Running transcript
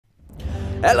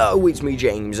Hello, it's me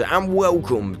James and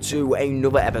welcome to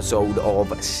another episode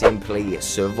of Simply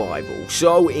Survival.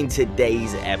 So in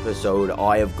today's episode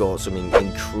I have got something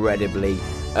incredibly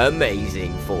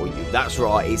amazing for you. That's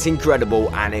right, it's incredible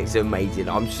and it's amazing.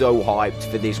 I'm so hyped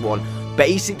for this one.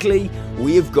 Basically,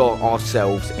 we have got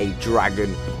ourselves a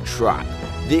dragon trap.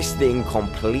 This thing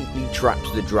completely traps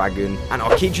the dragon, and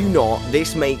I kid you not,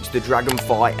 this makes the dragon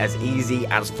fight as easy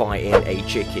as fighting a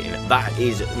chicken. That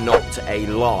is not a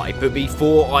lie. But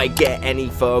before I get any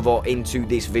further into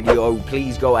this video,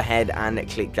 please go ahead and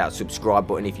click that subscribe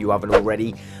button if you haven't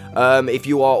already. If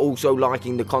you are also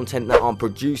liking the content that I'm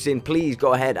producing, please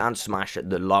go ahead and smash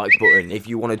the like button. If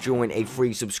you want to join a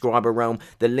free subscriber realm,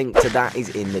 the link to that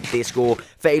is in the Discord.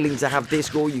 Failing to have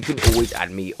Discord, you can always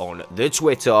add me on the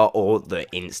Twitter or the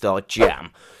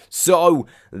InstaJam. So,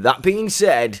 that being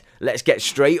said, let's get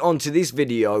straight onto this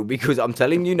video because I'm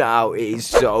telling you now, it is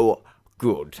so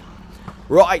good.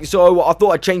 Right, so I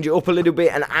thought I'd change it up a little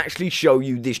bit and actually show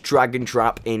you this dragon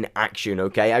trap in action,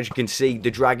 okay? As you can see,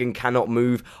 the dragon cannot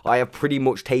move. I have pretty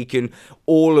much taken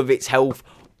all of its health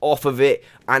off of it,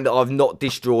 and I've not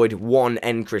destroyed one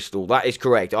end crystal. That is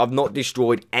correct. I've not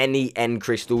destroyed any end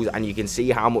crystals, and you can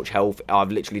see how much health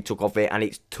I've literally took off it, and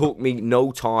it's took me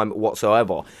no time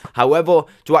whatsoever. However,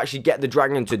 to actually get the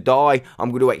dragon to die, I'm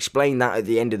going to explain that at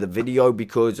the end of the video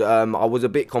because I was a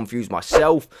bit confused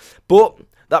myself, but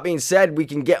that being said, we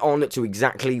can get on to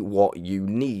exactly what you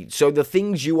need. So the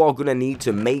things you are going to need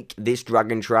to make this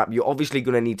dragon trap, you're obviously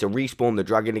going to need to respawn the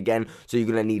dragon again. So you're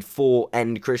going to need 4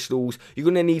 end crystals. You're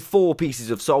going to need 4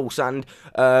 pieces of soul sand,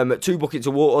 2 buckets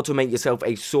of water to make yourself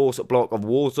a source block of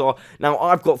water. Now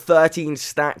I've got 13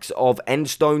 stacks of end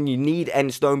stone. You need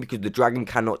end stone because the dragon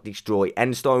cannot destroy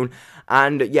end stone.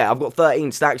 And yeah, I've got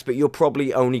 13 stacks, but you're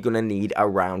probably only going to need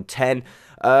around 10.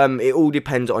 It all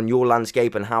depends on your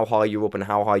landscape and how high you're up and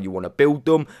how high you want to build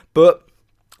them. But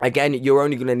again, you're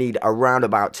only going to need around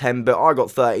about 10, but I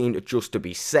got 13 just to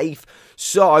be safe.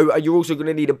 So you're also going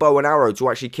to need a bow and arrow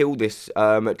to actually kill this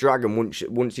dragon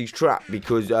once he's trapped,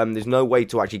 because there's no way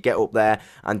to actually get up there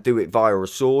and do it via a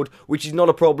sword, which is not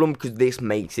a problem because this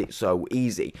makes it so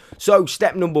easy. So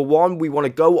step number 1, we want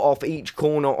to go off each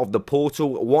corner of the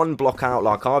portal, 1 block out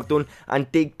like I've done,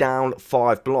 and dig down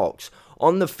 5 blocks.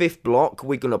 On the 5th block,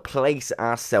 we're going to place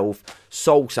ourselves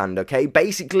soul sand, okay?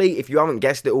 Basically, if you haven't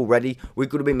guessed it already, we're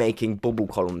going to be making bubble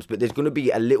columns. But there's going to be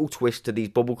a little twist to these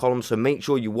bubble columns, so make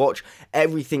sure you watch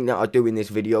everything that I do in this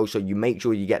video so you make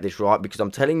sure you get this right. Because I'm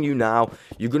telling you now,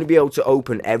 you're going to be able to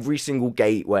open every single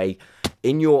gateway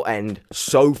in your end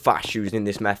so fast using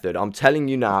this method. I'm telling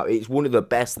you now, it's one of the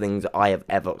best things I have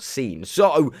ever seen.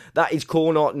 So, that is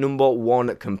corner number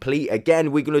 1 complete.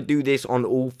 Again, we're going to do this on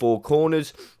all 4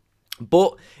 corners.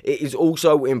 But it is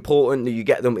also important that you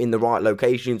get them in the right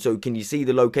location. So can you see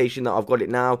the location that I've got it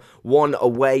now? 1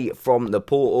 away from the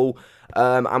portal.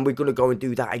 And we're going to go and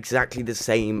do that exactly the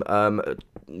same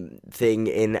thing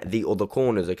in the other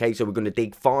corners. Okay, so we're going to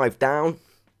dig 5 down.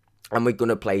 And we're going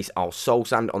to place our soul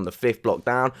sand on the 5th block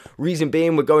down. Reason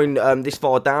being, we're going this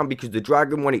far down because the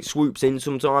dragon, when it swoops in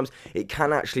sometimes, it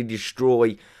can actually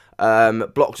destroy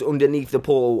blocks underneath the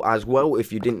portal as well.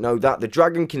 If you didn't know that, the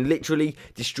dragon can literally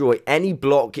destroy any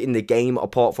block in the game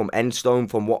apart from endstone,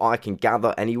 from what I can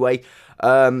gather anyway.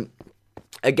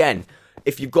 Again,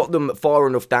 if you've got them far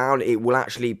enough down, it will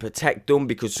actually protect them,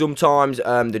 because sometimes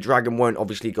the dragon won't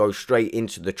obviously go straight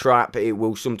into the trap. It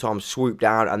will sometimes swoop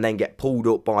down and then get pulled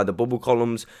up by the bubble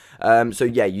columns. So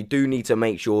yeah, you do need to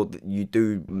make sure that you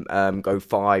do go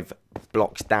 5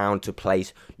 blocks down to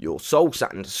place your soul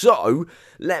sand. So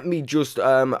let me just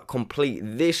complete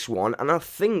this one, and I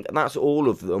think that's all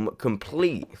of them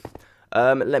complete.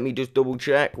 Let me just double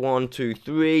check. 1, 2,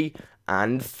 3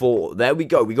 and 4. There we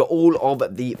go. We got all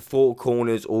of the 4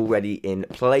 corners already in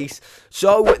place.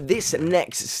 So this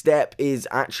next step is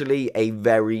actually a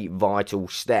very vital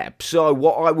step. So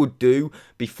what I would do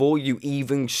before you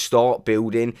even start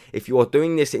building, if you are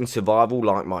doing this in survival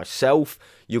like myself,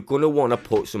 you're going to want to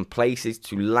put some places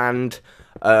to land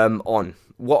on.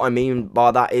 What I mean by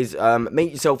that is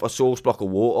make yourself a source block of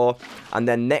water, and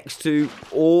then next to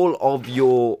all of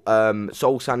your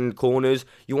soul sand corners,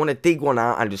 you want to dig one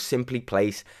out and just simply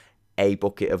place a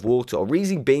bucket of water.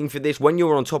 Reason being for this, when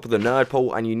you're on top of the nerd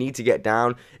pole and you need to get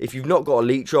down, if you've not got a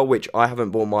elytra, which I haven't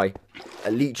brought my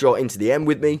elytra into the end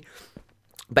with me,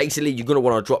 basically, you're going to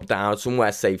want to drop down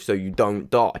somewhere safe so you don't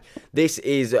die. This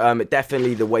is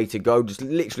definitely the way to go. Just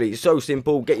literally, it's so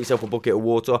simple. Get yourself a bucket of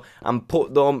water and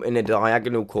put them in a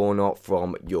diagonal corner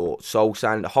from your soul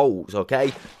sand holes,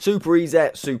 okay? Super easy,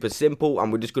 super simple,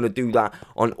 and we're just going to do that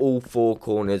on all 4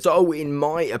 corners. So, in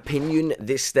my opinion,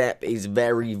 this step is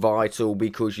very vital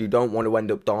because you don't want to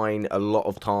end up dying a lot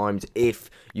of times if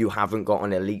you haven't got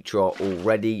an elytra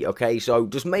already, okay? So,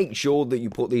 just make sure that you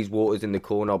put these waters in the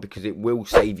corner because it will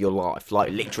save your life.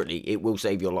 Like, literally, it will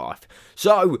save your life.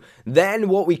 So, then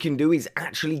what we can do is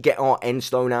actually get our end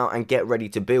stone out and get ready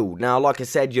to build. Now, like I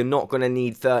said, you're not going to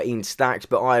need 13 stacks,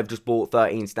 but I have just bought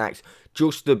 13 stacks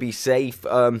just to be safe.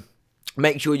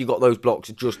 Make sure you got those blocks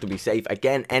just to be safe.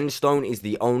 Again, end stone is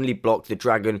the only block the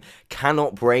dragon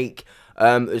cannot break.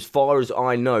 As far as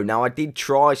I know. Now, I did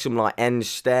try some, like, end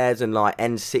stairs and, like,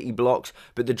 end city blocks,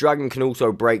 but the dragon can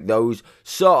also break those.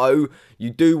 So, you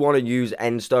do want to use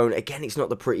end stone. Again, it's not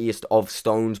the prettiest of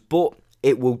stones, but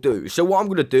it will do. So, what I'm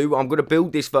going to do, I'm going to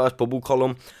build this first bubble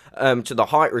column to the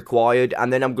height required,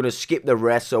 and then I'm going to skip the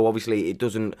rest, so obviously it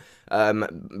doesn't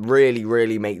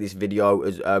really make this video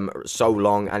as so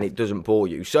long and it doesn't bore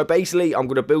you. So basically, I'm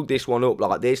going to build this one up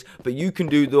like this, but you can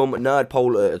do them nerd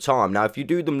pole at a time. Now, if you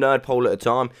do them nerd pole at a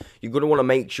time, you're going to want to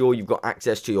make sure you've got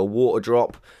access to your water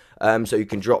drop, so you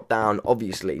can drop down,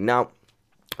 obviously. Now,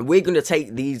 we're going to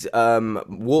take these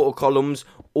water columns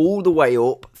all the way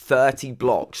up 30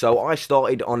 blocks. So I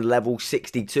started on level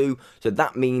 62, so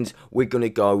that means we're going to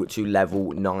go to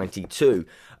level 92.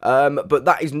 But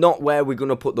that is not where we're going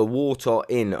to put the water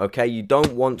in, okay? You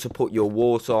don't want to put your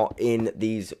water in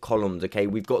these columns, okay?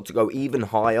 We've got to go even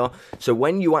higher. So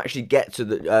when you actually get to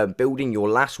the building your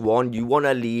last one, you want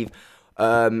to leave...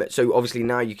 so obviously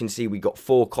now you can see we got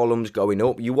 4 columns going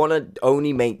up. You want to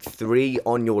only make 3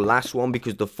 on your last one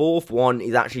because the 4th one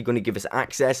is actually going to give us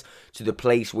access to the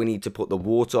place we need to put the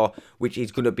water, which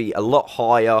is going to be a lot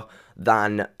higher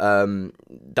than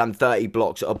 30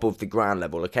 blocks above the ground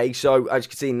level, okay? So as you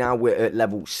can see now we're at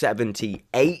level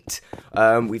 78.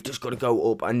 We've just got to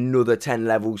go up another 10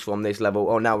 levels from this level.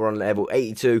 Oh, now we're on level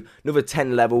 82, another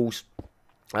 10 levels,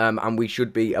 and we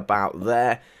should be about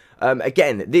there.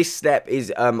 Again, this step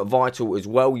is vital as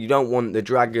well. You don't want the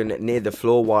dragon near the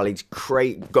floor while he's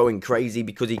going crazy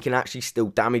because he can actually still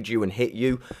damage you and hit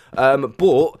you.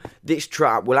 But this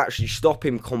trap will actually stop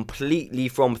him completely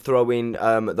from throwing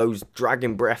those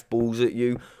dragon breath balls at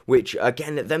you, which,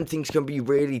 again, them things can be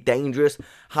really dangerous.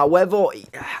 However,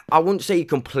 I wouldn't say he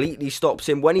completely stops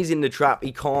him. When he's in the trap,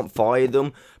 he can't fire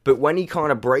them. But when he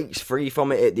kind of breaks free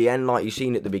from it at the end, like you've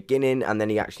seen at the beginning, and then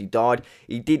he actually died,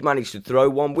 he did manage to throw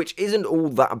one, which isn't all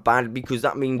that bad because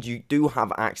that means you do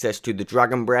have access to the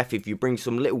dragon breath. If you bring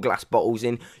some little glass bottles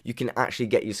in, you can actually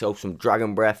get yourself some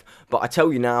dragon breath. But I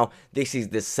tell you now, this is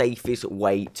the safest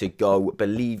way to go.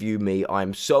 Believe you me,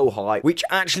 I'm so hyped. Which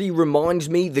actually reminds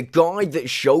me, the guy that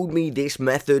showed me this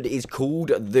method is called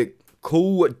the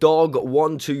Cool Dog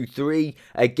 123.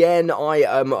 Again,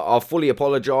 I fully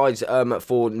apologize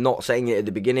for not saying it at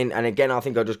the beginning, and again I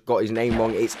think I just got his name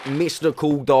wrong. It's Mr.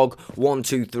 Cool Dog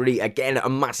 123. Again, a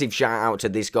massive shout out to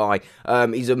this guy.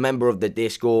 He's a member of the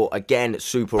Discord. Again,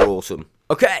 super awesome.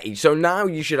 Okay, so now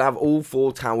you should have all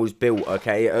 4 towers built,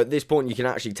 okay? At this point, you can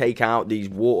actually take out these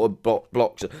water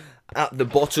blocks at the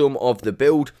bottom of the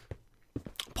build.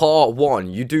 Part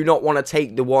 1, you do not want to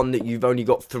take the one that you've only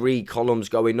got 3 columns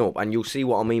going up, and you'll see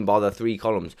what I mean by the 3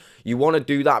 columns. You want to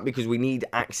do that because we need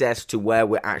access to where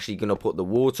we're actually going to put the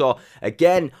water.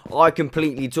 Again, I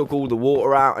completely took all the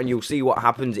water out, and you'll see what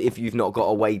happens if you've not got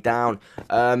a way down.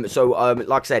 Like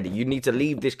I said, you need to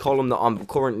leave this column that I'm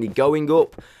currently going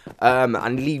up,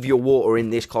 and leave your water in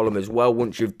this column as well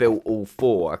once you've built all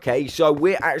 4, okay? So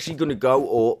we're actually going to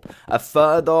go up a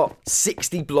further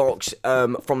 60 blocks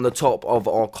from the top of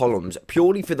our columns,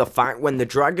 purely for the fact when the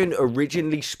dragon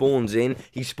originally spawns in,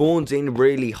 he spawns in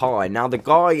really high. Now, the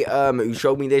guy who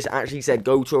showed me this actually said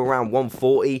go to around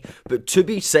 140, but to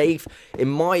be safe, in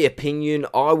my opinion,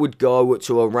 I would go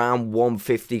to around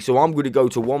 150. So I'm going to go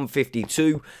to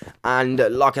 152, and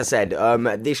like I said,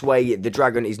 this way the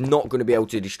dragon is not going to be able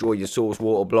to destroy your source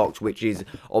water blocks, which is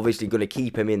obviously going to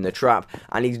keep him in the trap,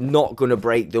 and he's not going to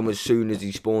break them as soon as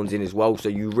he spawns in as well. So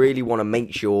you really want to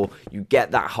make sure you get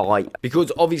that height, because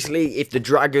because obviously if the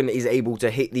dragon is able to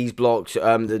hit these blocks,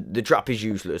 the trap is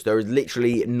useless. There is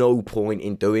literally no point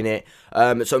in doing it.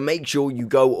 So make sure you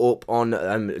go up on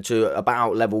to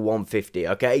about level 150,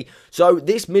 okay? So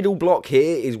this middle block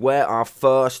here is where our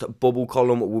first bubble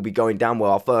column will be going down,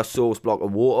 well, our first source block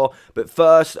of water. But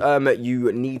first,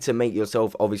 you need to make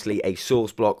yourself obviously a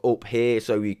source block up here,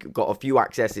 so you've got a few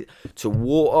access to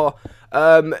water.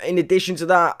 In addition to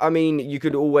that, I mean, you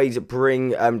could always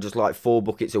bring just like 4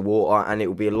 buckets of water, and it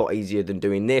will be a lot easier than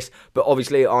doing this. But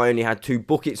obviously I only had 2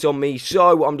 buckets on me,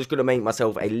 so I'm just going to make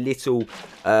myself a little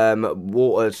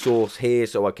water source here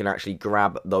so I can actually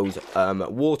grab those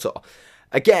water.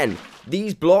 Again,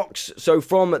 these blocks, so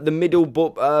from the middle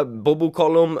bubble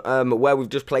column, where we've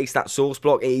just placed that source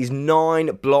block, it is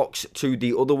 9 blocks to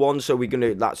the other one. So we're going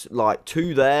to, that's like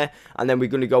 2 there, and then we're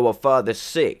going to go a further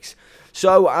 6.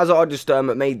 So, as I just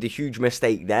made the huge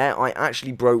mistake there, I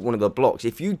actually broke one of the blocks.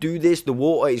 If you do this, the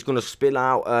water is going to spill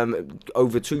out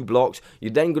over 2 blocks.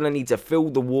 You're then going to need to fill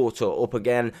the water up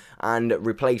again and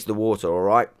replace the water,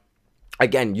 alright?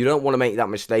 Again, you don't want to make that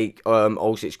mistake,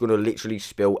 else it's going to literally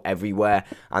spill everywhere,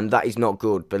 and that is not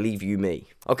good, believe you me.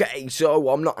 Okay, so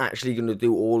I'm not actually going to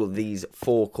do all of these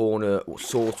 4-corner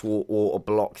source water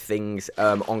block things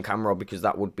on camera, because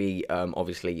that would be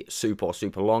obviously super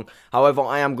long. However,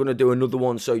 I am going to do another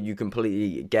one so you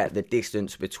completely get the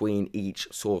distance between each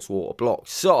source water block.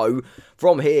 So,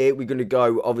 from here, we're going to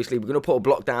go, obviously, we're going to put a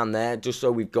block down there, just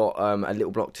so we've got a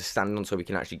little block to stand on so we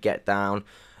can actually get down.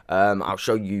 I'll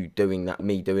show you doing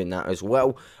that as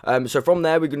well. So from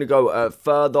there, we're going to go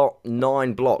further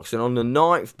 9 blocks. And on the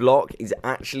 9th block is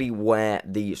actually where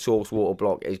the source water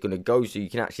block is going to go. So you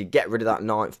can actually get rid of that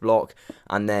 9th block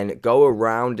and then go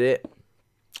around it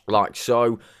like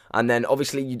so. And then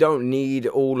obviously you don't need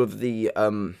all of the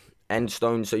end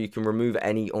stones, so you can remove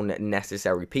any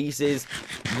unnecessary pieces.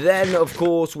 Then of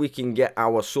course we can get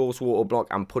our source water block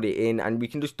and put it in, and we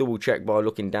can just double check by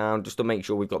looking down just to make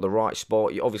sure we've got the right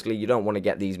spot. Obviously you don't want to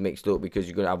get these mixed up because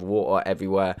you're going to have water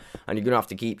everywhere and you're going to have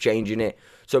to keep changing it.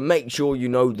 So make sure you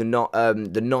know the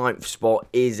 9th spot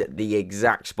is the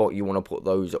exact spot you want to put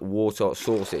those water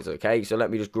sources. Okay, so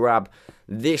let me just grab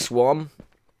this one,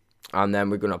 and then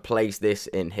we're going to place this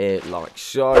in here like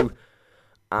so.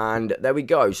 And there we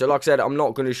go. So like I said, I'm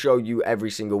not going to show you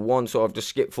every single one, so I've just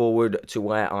skipped forward to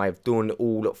where I've done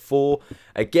all 4.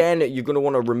 Again, you're going to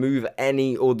want to remove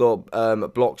any other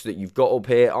blocks that you've got up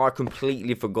here. I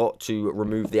completely forgot to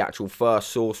remove the actual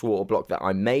first source water block that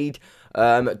I made.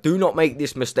 Do not make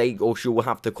this mistake, or you will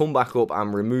have to come back up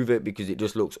and remove it because it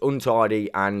just looks untidy.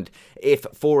 And if,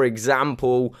 for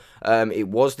example, it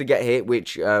was to get hit,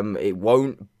 which it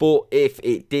won't, but if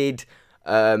it did,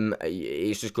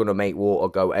 it's just going to make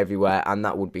water go everywhere, and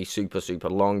that would be super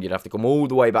long. You'd have to come all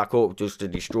the way back up just to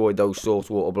destroy those source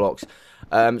water blocks.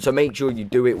 So make sure you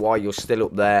do it while you're still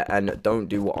up there, and don't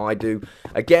do what I do.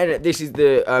 Again, this is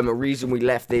the reason we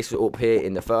left this up here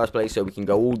in the first place, so we can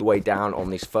go all the way down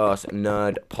on this first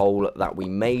nerd pole that we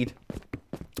made.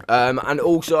 And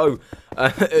also,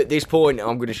 at this point,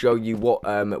 I'm going to show you what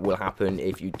will happen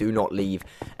if you do not leave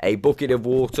a bucket of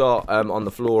water on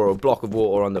the floor, or a block of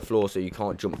water on the floor, so you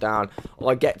can't jump down.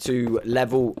 I get to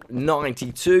level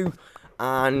 92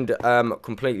 and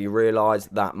completely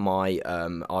realised that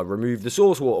I removed the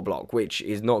source water block, which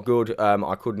is not good.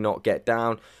 I could not get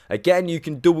down. Again, you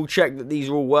can double check that these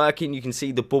are all working. You can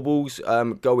see the bubbles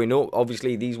going up.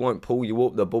 Obviously, these won't pull you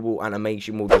up. The bubble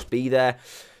animation will just be there.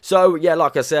 So, yeah,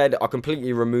 like I said, I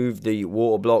completely removed the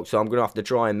water block, so I'm going to have to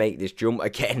try and make this jump.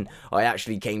 Again, I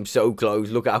actually came so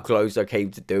close. Look how close I came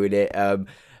to doing it.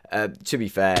 To be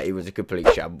fair, it was a complete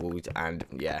shambles, and,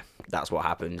 yeah, that's what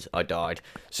happens. I died.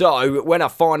 So, when I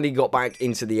finally got back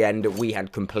into the end, we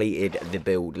had completed the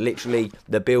build. Literally,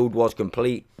 the build was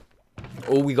complete.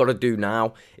 All we got to do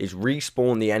now is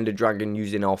respawn the Ender Dragon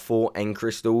using our 4 end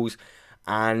crystals,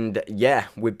 and, yeah,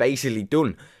 we're basically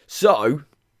done. So,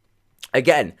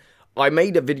 again, I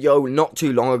made a video not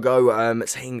too long ago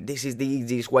saying this is the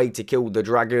easiest way to kill the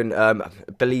dragon.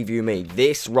 Believe you me,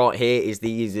 this right here is the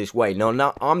easiest way.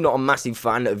 Now, I'm not a massive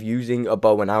fan of using a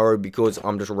bow and arrow because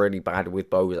I'm just really bad with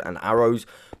bows and arrows.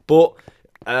 But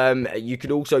you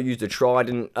could also use the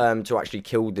trident to actually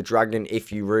kill the dragon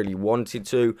if you really wanted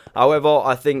to. However,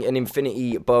 I think an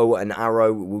infinity bow and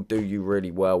arrow will do you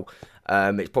really well.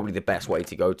 It's probably the best way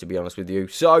to go, to be honest with you.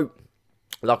 So,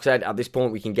 like I said, at this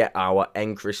point, we can get our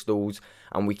end crystals,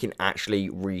 and we can actually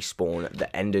respawn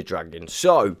the Ender Dragon.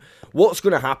 So, what's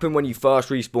going to happen when you first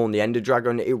respawn the Ender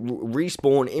Dragon? It will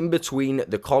respawn in between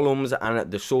the columns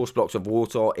and the source blocks of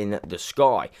water in the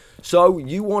sky. So,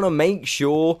 you want to make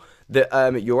sure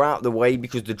that you're out the way,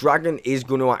 because the dragon is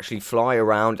going to actually fly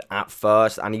around at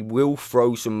first, and he will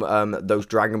throw some those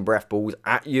dragon breath balls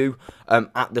at you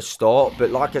at the start. But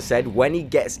like I said, when he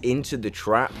gets into the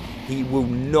trap, he will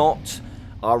not,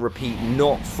 I repeat,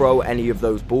 not throw any of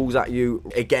those balls at you.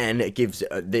 Again, it gives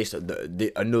this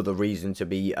another reason to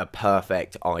be a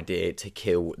perfect idea to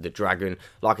kill the dragon.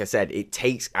 Like I said, it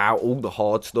takes out all the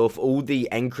hard stuff, all the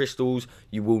end crystals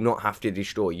you will not have to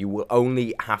destroy. You will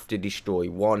only have to destroy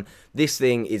one. This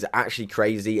thing is actually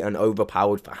crazy and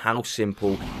overpowered for how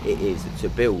simple it is to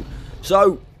build.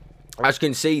 So, as you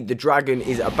can see, the dragon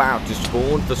is about to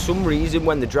spawn. For some reason,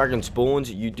 when the dragon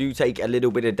spawns, you do take a little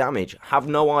bit of damage. Have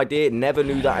no idea, never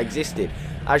knew that existed.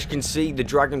 As you can see, the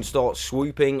dragon starts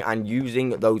swooping and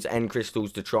using those end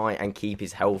crystals to try and keep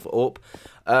his health up.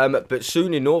 But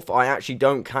soon enough, I actually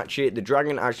don't catch it. The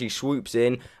dragon actually swoops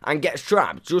in and gets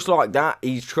trapped. Just like that,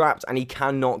 he's trapped and he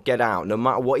cannot get out. No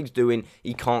matter what he's doing,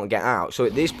 he can't get out. So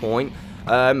at this point,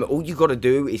 all you got to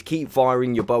do is keep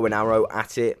firing your bow and arrow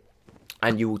at it,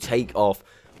 and you will take off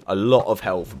a lot of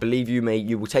health. Believe you me,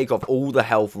 you will take off all the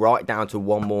health right down to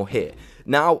one more hit.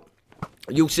 Now,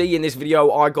 you'll see in this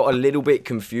video, I got a little bit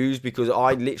confused because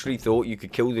I literally thought you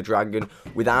could kill the dragon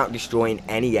without destroying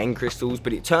any end crystals.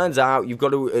 But it turns out you've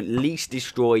got to at least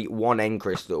destroy one end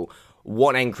crystal.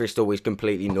 One end crystal is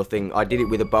completely nothing. I did it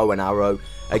with a bow and arrow.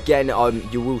 Again,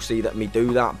 you will see that me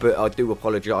do that, but I do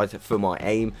apologise for my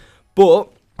aim.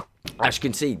 But as you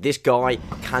can see, this guy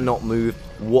cannot move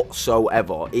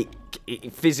whatsoever.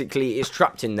 It physically is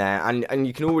trapped in there, and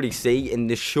you can already see in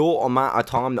the short amount of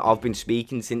time that I've been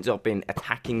speaking since I've been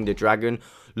attacking the dragon,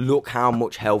 look how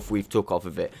much health we've took off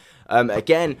of it.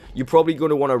 Again, you're probably going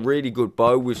to want a really good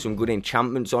bow with some good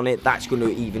enchantments on it. That's going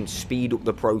to even speed up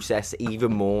the process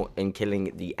even more in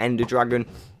killing the ender dragon.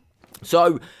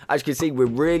 So, as you can see, we're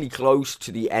really close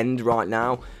to the end right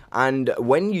now, and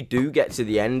when you do get to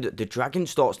the end, the dragon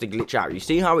starts to glitch out. You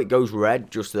see how it goes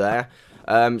red just there?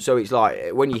 So it's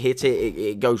like, when you hit it,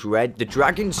 it goes red. The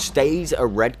dragon stays a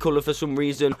red colour for some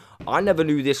reason. I never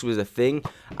knew this was a thing,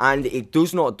 and it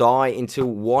does not die until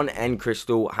one end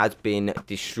crystal has been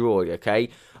destroyed, okay?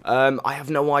 I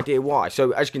have no idea why.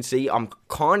 So, as you can see, I'm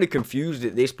kind of confused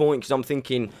at this point, because I'm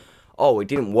thinking, oh, it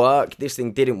didn't work. This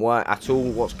thing didn't work at all.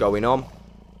 What's going on?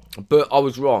 But I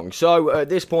was wrong. So, at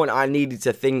this point, I needed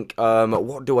to think,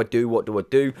 what do I do? What do I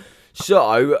do?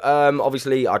 So,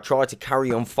 obviously, I tried to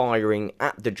carry on firing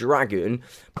at the dragon.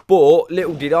 But,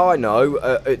 little did I know,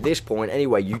 at this point,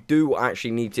 anyway, you do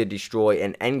actually need to destroy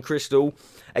an end crystal.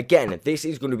 Again, this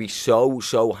is going to be so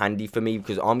handy for me,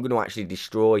 because I'm going to actually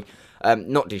destroy...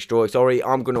 not destroy, sorry,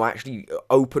 I'm going to actually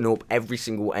open up every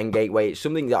single end gateway. It's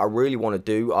something that I really want to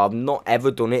do. I've not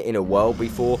ever done it in a world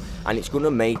before, and it's going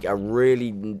to make a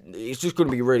really, it's just going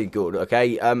to be really good,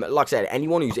 okay? Like I said,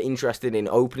 anyone who's interested in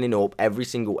opening up every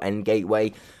single end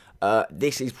gateway,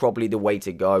 this is probably the way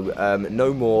to go.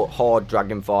 No more hard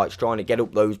dragon fights, trying to get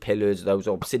up those pillars, those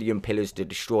obsidian pillars to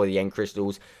destroy the end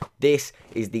crystals. This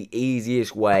is the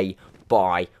easiest way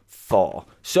by far.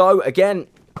 So, again...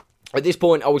 at this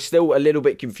point, I was still a little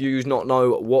bit confused, not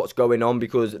know what's going on,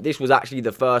 because this was actually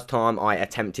the first time I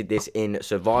attempted this in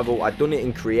survival. I'd done it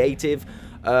in creative,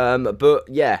 but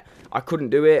yeah, I couldn't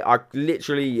do it. I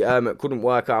literally couldn't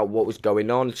work out what was going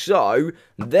on. So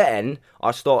then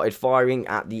I started firing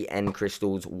at the end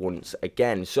crystals once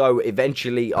again. So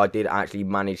eventually I did actually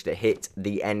manage to hit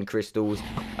the end crystals.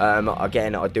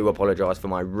 Again, I do apologise for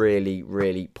my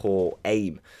really poor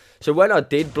aim. So when I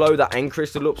did blow that end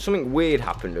crystal up, something weird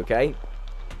happened, okay?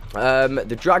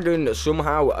 The dragon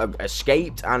somehow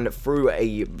escaped and threw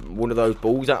one of those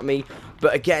balls at me.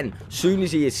 But again, soon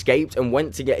as he escaped and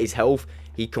went to get his health,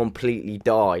 he completely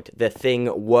died. The thing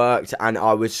worked, and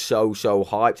I was so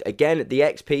hyped. Again, the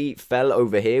XP fell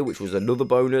over here, which was another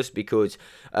bonus, because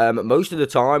most of the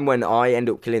time when I end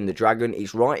up killing the dragon,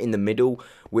 it's right in the middle,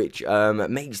 which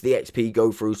makes the XP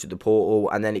go through to the portal,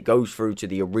 and then it goes through to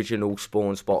the original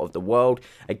spawn spot of the world.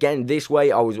 Again, this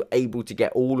way I was able to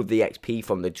get all of the XP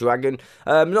from the dragon.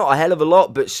 Not a hell of a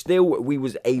lot, but still we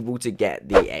was able to get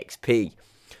the XP.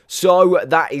 So,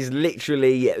 that is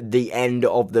literally the end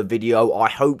of the video. I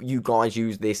hope you guys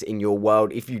use this in your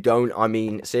world. If you don't, I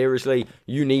mean, seriously,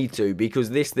 you need to,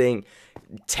 because this thing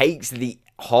takes the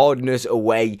hardness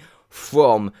away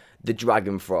from the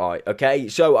dragonfly, okay?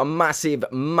 So, a massive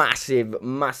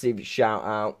shout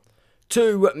out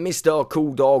to Mr.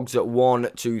 Cool Dogs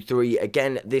 123.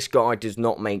 Again, this guy does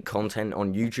not make content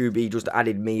on YouTube. He just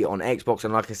added me on Xbox,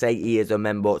 and like I say, he is a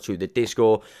member to the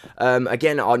Discord.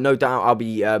 Again, no doubt I'll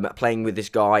be playing with this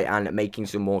guy and making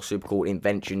some more super cool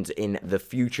inventions in the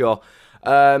future.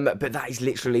 But that is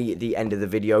literally the end of the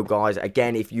video, guys.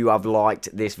 Again, if you have liked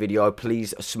this video,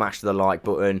 please smash the like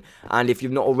button, and if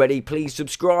you've not already, please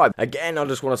subscribe. Again, I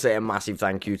just want to say a massive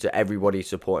thank you to everybody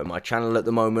supporting my channel at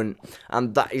the moment,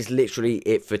 and that is literally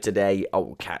it for today. I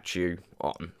will catch you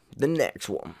on the next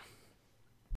one.